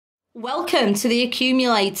Welcome to the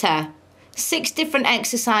Accumulator. 6 different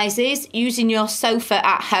exercises using your sofa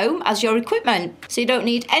at home as your equipment. So you don't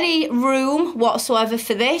need any room whatsoever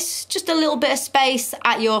for this, just a little bit of space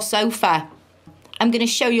at your sofa. I'm going to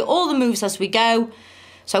show you all the moves as we go.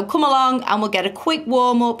 So come along and we'll get a quick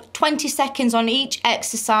warm up, 20 seconds on each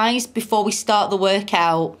exercise before we start the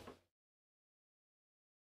workout.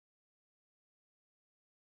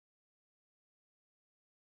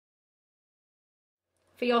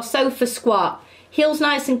 For your sofa squat, heels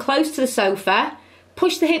nice and close to the sofa,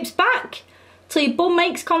 push the hips back till your bum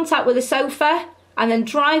makes contact with the sofa and then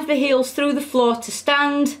drive the heels through the floor to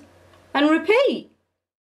stand and repeat.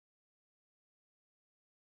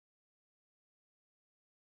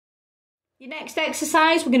 Your next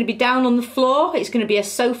exercise, we're going to be down on the floor. It's going to be a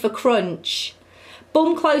sofa crunch.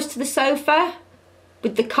 Bum close to the sofa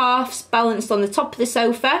with the calves balanced on the top of the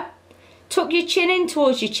sofa. Tuck your chin in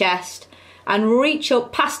towards your chest and reach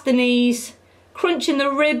up past the knees, crunching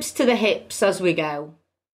the ribs to the hips as we go.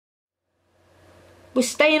 We're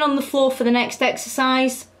staying on the floor for the next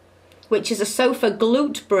exercise, which is a sofa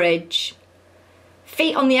glute bridge.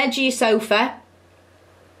 Feet on the edge of your sofa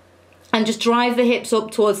and just drive the hips up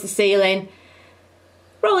towards the ceiling,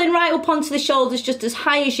 rolling right up onto the shoulders just as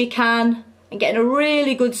high as you can and getting a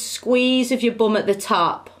really good squeeze of your bum at the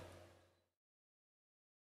top.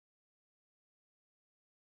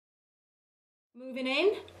 Moving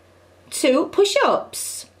in to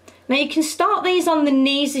push-ups. Now you can start these on the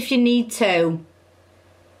knees if you need to.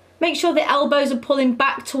 Make sure the elbows are pulling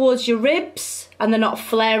back towards your ribs and they're not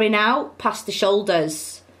flaring out past the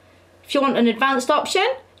shoulders. If you want an advanced option,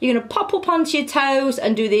 you're going to pop up onto your toes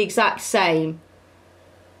and do the exact same.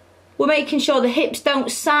 We're making sure the hips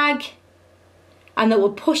don't sag and that we're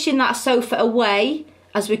pushing that sofa away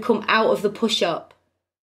as we come out of the push-up.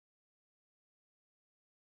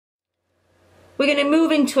 We're going to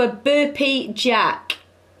move into a burpee jack.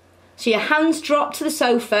 So your hands drop to the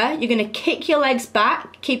sofa, you're going to kick your legs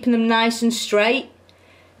back, keeping them nice and straight.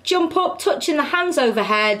 Jump up, touching the hands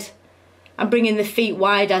overhead and bringing the feet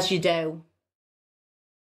wide as you do.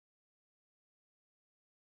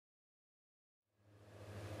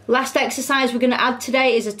 Last exercise we're going to add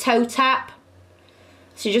today is a toe tap.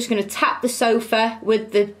 So you're just going to tap the sofa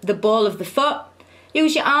with the ball of the foot.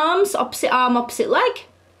 Use your arms, opposite arm, opposite leg.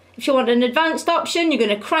 If you want an advanced option, you're going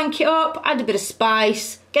to crank it up, add a bit of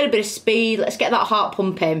spice, get a bit of speed. Let's get that heart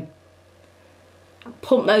pumping.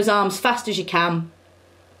 Pump those arms fast as you can.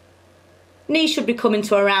 Knees should be coming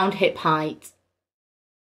to around hip height.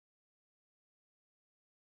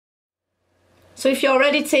 So if you're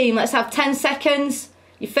ready, team, let's have 10 seconds.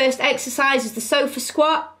 Your first exercise is the sofa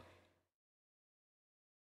squat.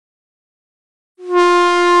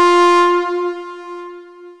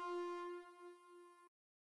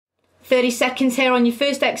 "30 seconds here on your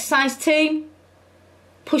first exercise, team.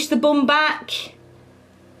 Push the bum back,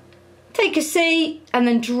 take a seat and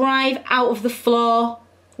then drive out of the floor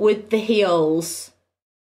with the heels.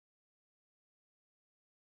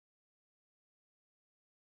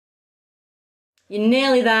 You're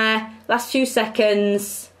nearly there, last few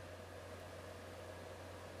seconds.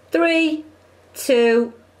 3,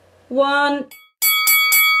 2, 1.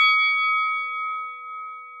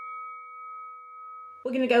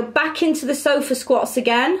 We're going to go back into the sofa squats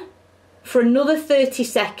again for another 30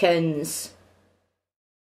 seconds.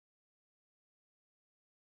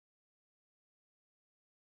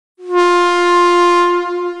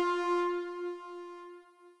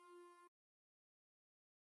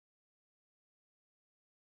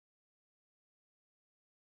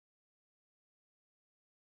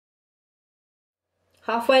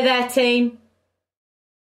 Halfway there, team.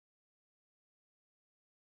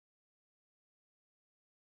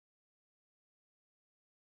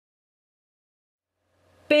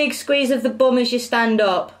 Big squeeze of the bum as you stand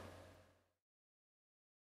up.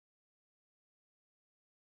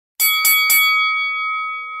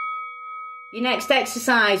 Your next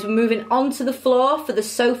exercise, we're moving onto the floor for the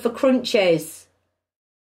sofa crunches.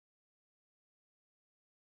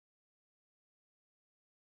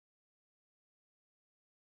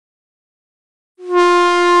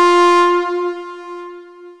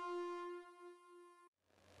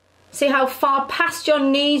 See how far past your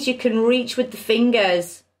knees you can reach with the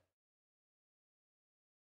fingers.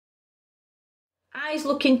 Eyes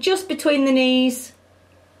looking just between the knees,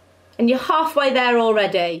 and you're halfway there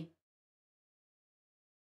already.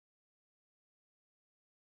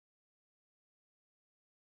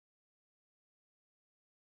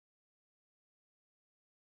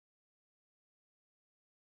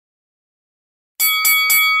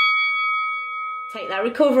 Take that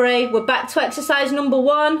recovery. We're back to exercise number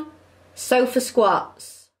 1, sofa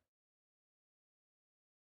squats.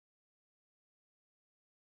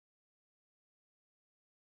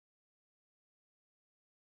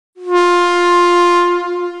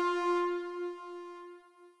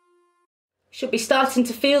 Should be starting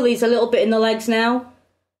to feel these a little bit in the legs now.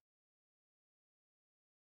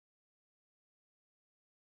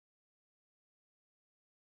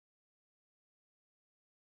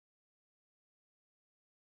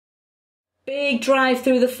 Big drive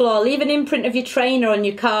through the floor. Leave an imprint of your trainer on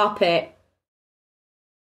your carpet.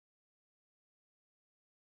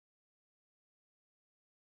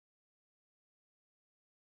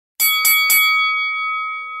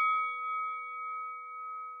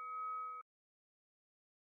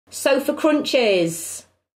 Sofa crunches.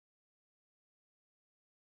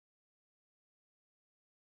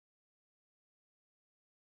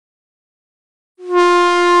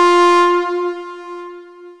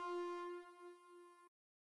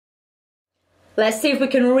 Let's see if we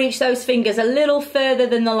can reach those fingers a little further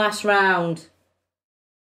than the last round.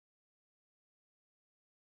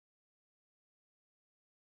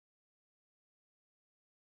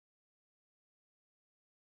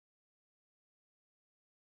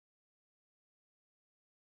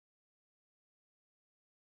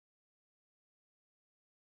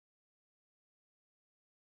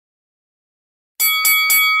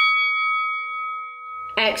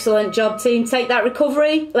 Excellent job, team. Take that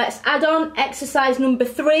recovery. Let's add on exercise number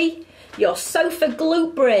 3, your sofa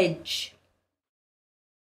glute bridge.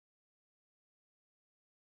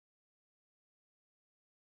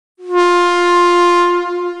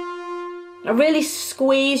 Now really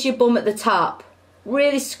squeeze your bum at the top.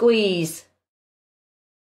 Really squeeze.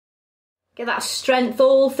 Get that strength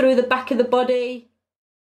all through the back of the body.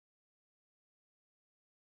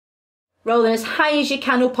 Rolling as high as you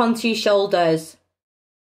can up onto your shoulders.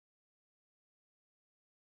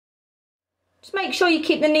 Just make sure you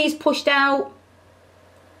keep the knees pushed out.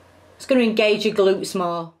 It's going to engage your glutes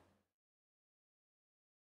more.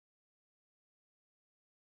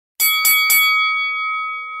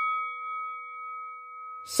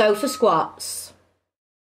 Sofa squats.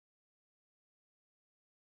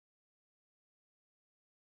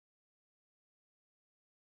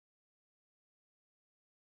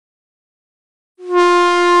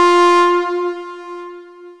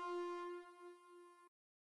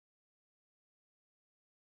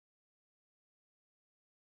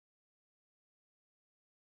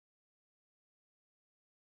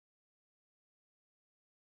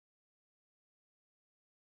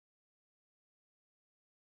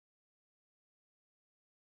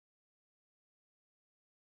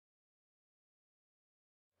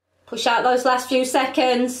 Push out those last few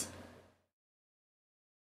seconds.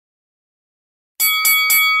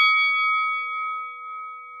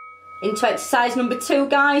 Into exercise number 2,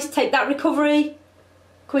 guys. Take that recovery.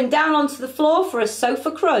 Coming down onto the floor for a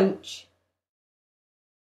sofa crunch.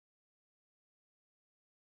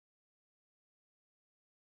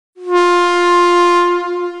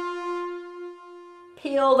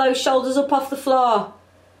 Peel those shoulders up off the floor.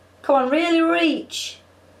 Come on, really reach.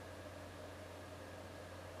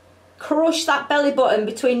 Crush that belly button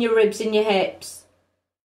between your ribs and your hips.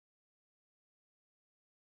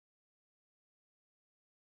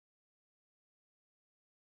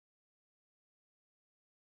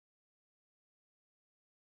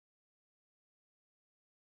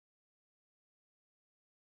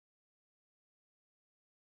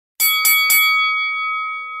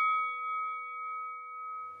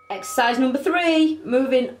 Exercise number 3,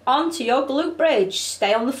 moving on to your glute bridge.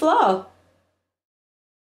 Stay on the floor.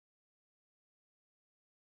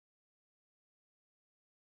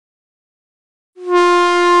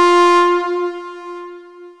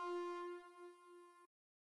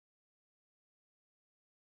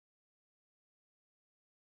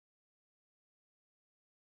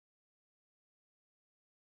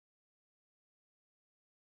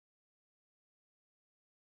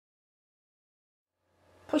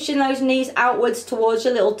 Pushing those knees outwards towards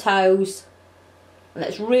your little toes. And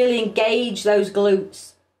let's really engage those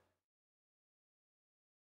glutes.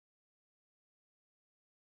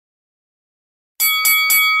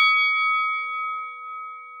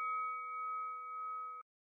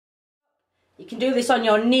 You can do this on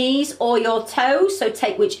your knees or your toes, so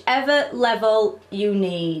take whichever level you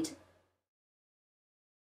need.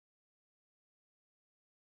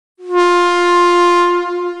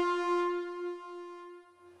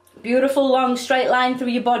 Beautiful long straight line through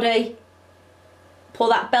your body. Pull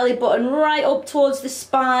that belly button right up towards the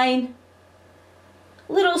spine.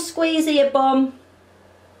 Little squeeze of your bum.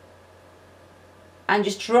 And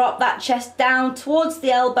just drop that chest down towards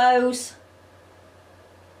the elbows.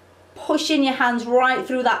 Pushing your hands right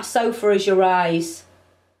through that sofa as you rise.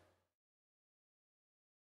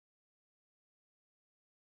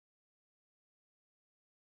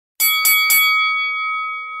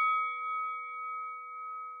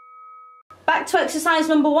 to exercise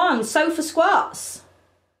number 1, sofa squats.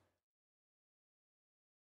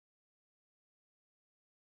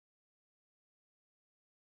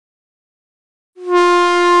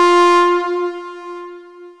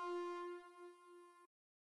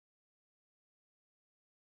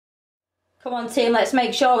 Come on team, let's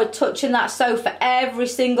make sure we're touching that sofa every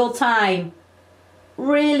single time.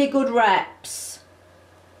 Really good reps.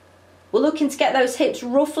 We're looking to get those hips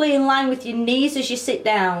roughly in line with your knees as you sit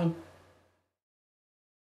down.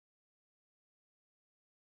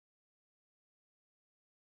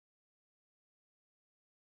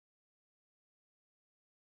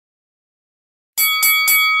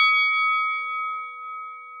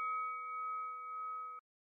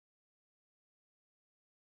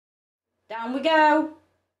 Down we go.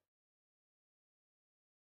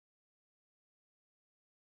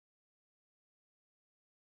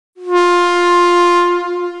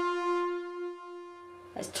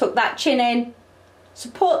 Let's tuck that chin in.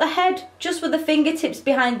 Support the head just with the fingertips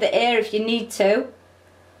behind the ear if you need to.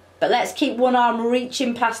 But let's keep one arm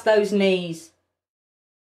reaching past those knees.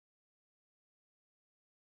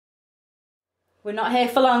 We're not here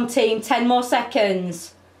for long team, 10 more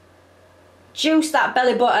seconds. Juice that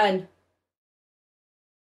belly button.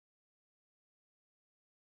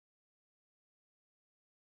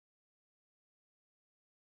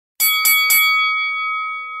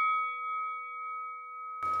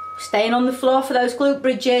 Staying on the floor for those glute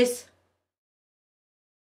bridges.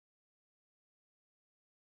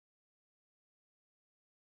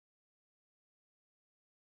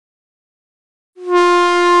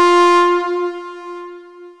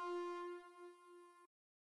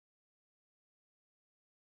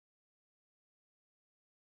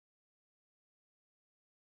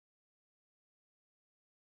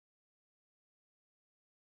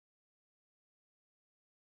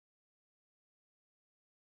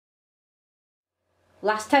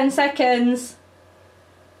 Last 10 seconds.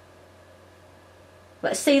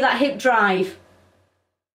 Let's see that hip drive.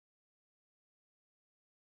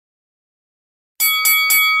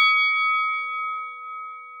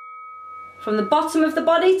 From the bottom of the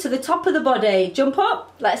body to the top of the body. Jump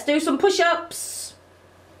up. Let's do some push-ups.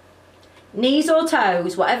 Knees or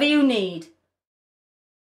toes, whatever you need.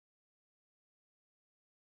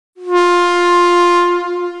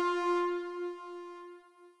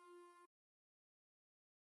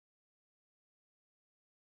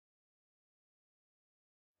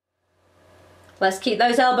 Let's keep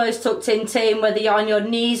those elbows tucked in, team, whether you're on your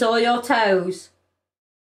knees or your toes.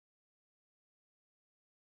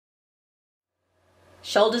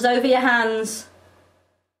 Shoulders over your hands.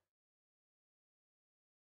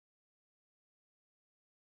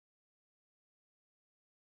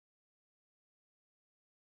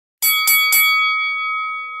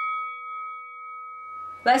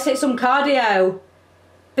 Let's hit some cardio.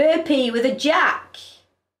 Burpee with a jack.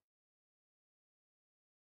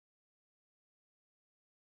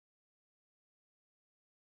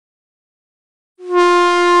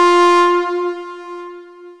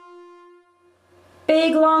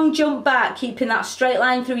 Big long jump back, keeping that straight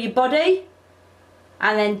line through your body.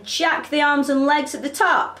 And then jack the arms and legs at the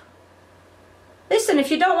top. Listen, if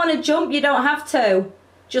you don't want to jump, you don't have to.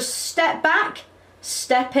 Just step back,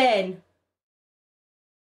 step in.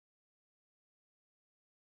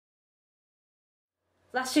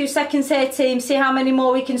 Last few seconds here, team. See how many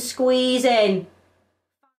more we can squeeze in.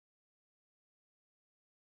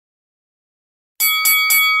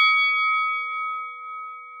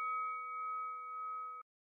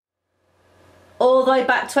 All the way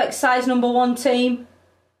back to exercise number 1, team.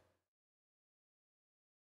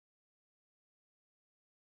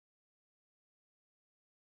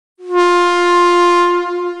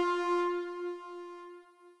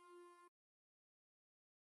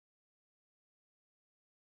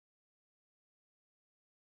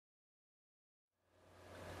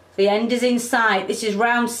 The end is in sight. This is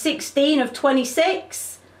round 16 of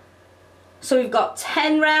 26. So we've got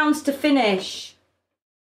 10 rounds to finish.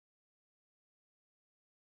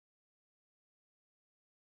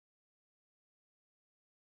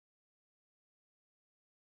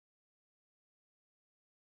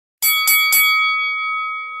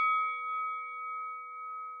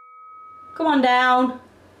 Come on down.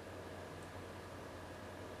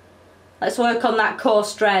 Let's work on that core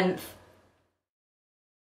strength.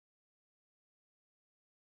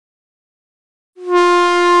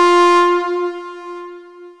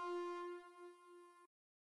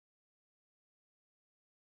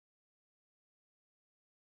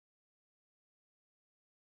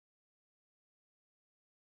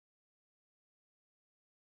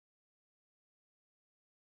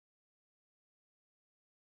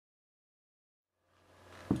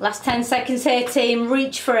 Last 10 seconds here, team.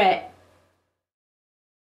 Reach for it.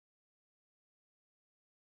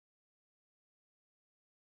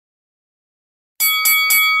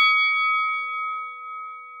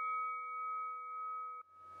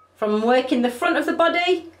 From working the front of the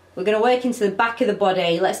body, we're going to work into the back of the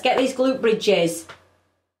body. Let's get these glute bridges.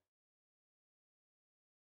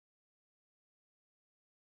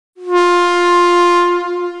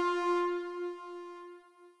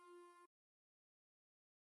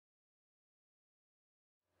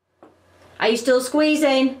 Are you still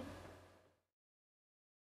squeezing?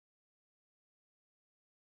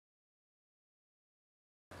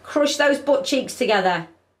 Crush those butt cheeks together.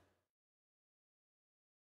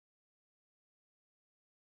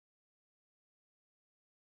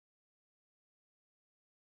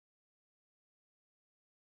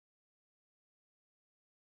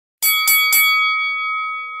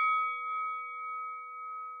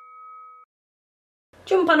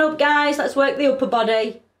 Jump on up, guys. Let's work the upper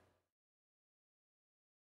body.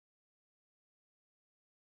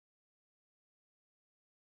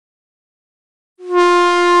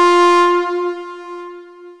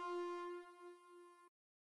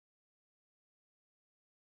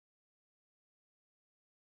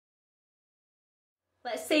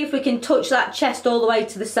 Let's see if we can touch that chest all the way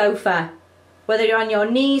to the sofa, whether you're on your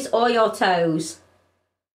knees or your toes.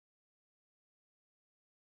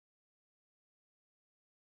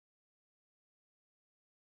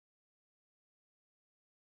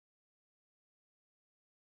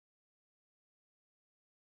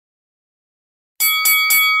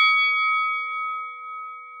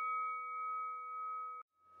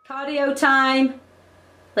 Cardio time.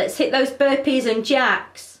 Let's hit those burpees and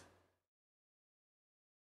jacks.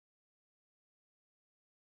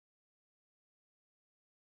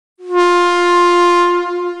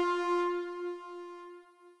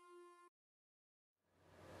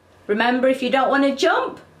 Remember, if you don't want to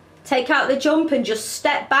jump, take out the jump and just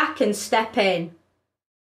step back and step in.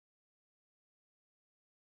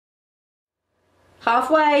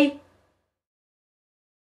 Halfway.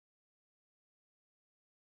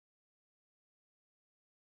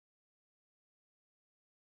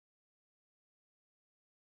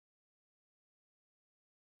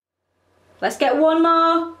 Let's get one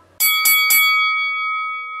more.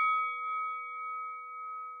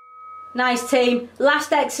 Nice, team.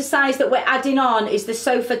 Last exercise that we're adding on is the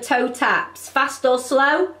sofa toe taps. Fast or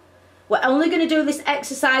slow? We're only going to do this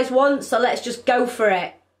exercise once, so let's just go for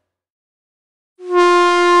it.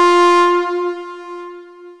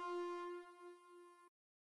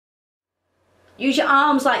 Use your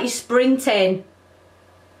arms like you're sprinting.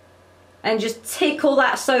 And just tickle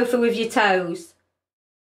that sofa with your toes.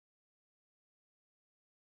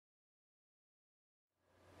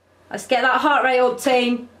 Let's get that heart rate up,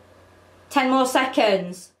 team. 10 more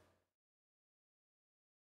seconds.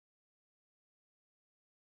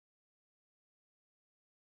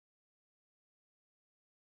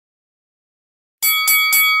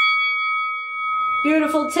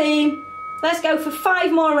 Beautiful, team. Let's go for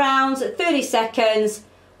 5 more rounds at 30 seconds.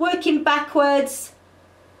 Working backwards.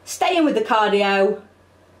 Staying with the cardio.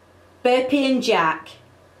 Burpee and jack.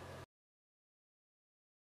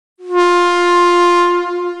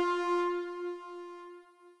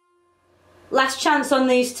 Last chance on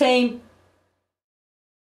these, team.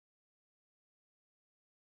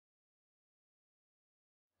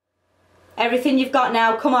 Everything you've got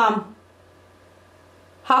now, come on.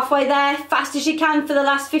 Halfway there, fast as you can for the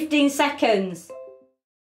last 15 seconds.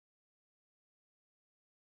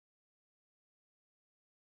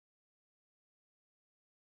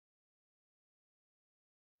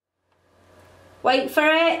 Wait for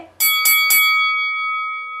it.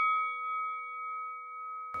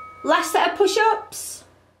 Last set of push-ups.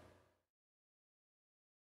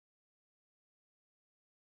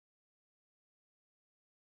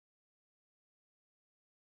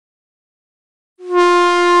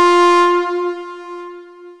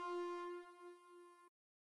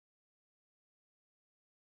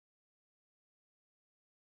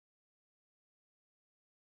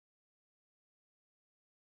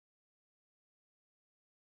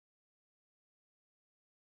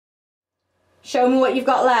 Show me what you've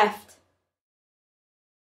got left.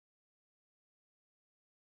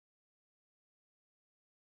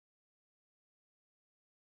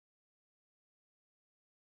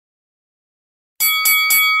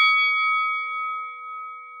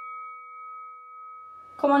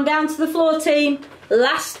 Come on down to the floor, team.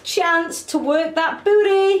 Last chance to work that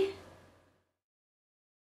booty.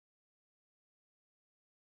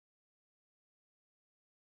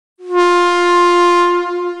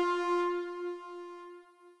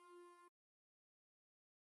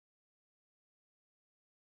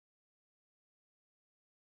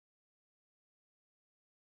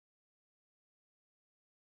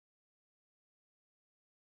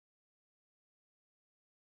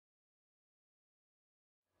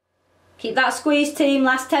 Keep that squeeze, team,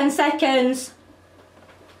 last 10 seconds.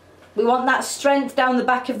 We want that strength down the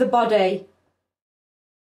back of the body.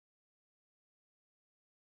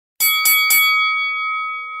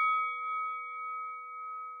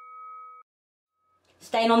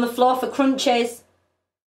 Staying on the floor for crunches.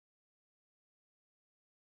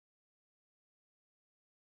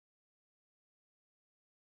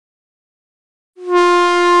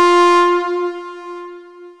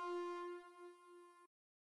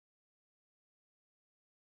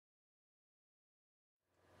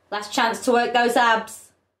 Last chance to work those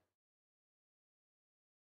abs.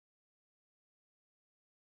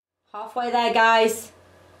 Halfway there, guys.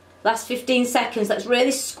 Last 15 seconds. Let's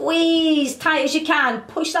really squeeze tight as you can.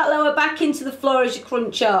 Push that lower back into the floor as you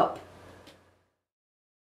crunch up.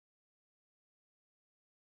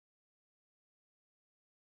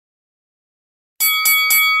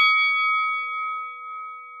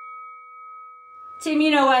 Team,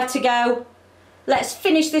 you know where to go. Let's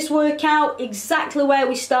finish this workout exactly where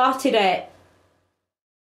we started it.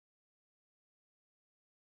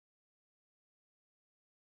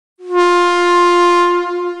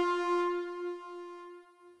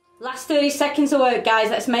 Last 30 seconds of work, guys.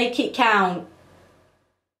 Let's make it count.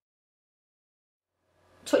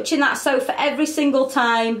 Touching that sofa every single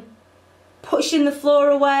time. Pushing the floor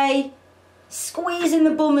away. Squeezing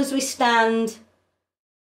the bum as we stand.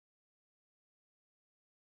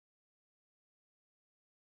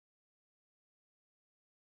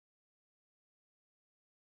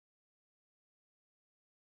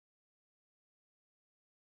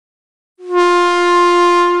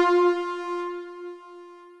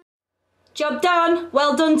 Job done.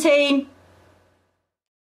 Well done, team.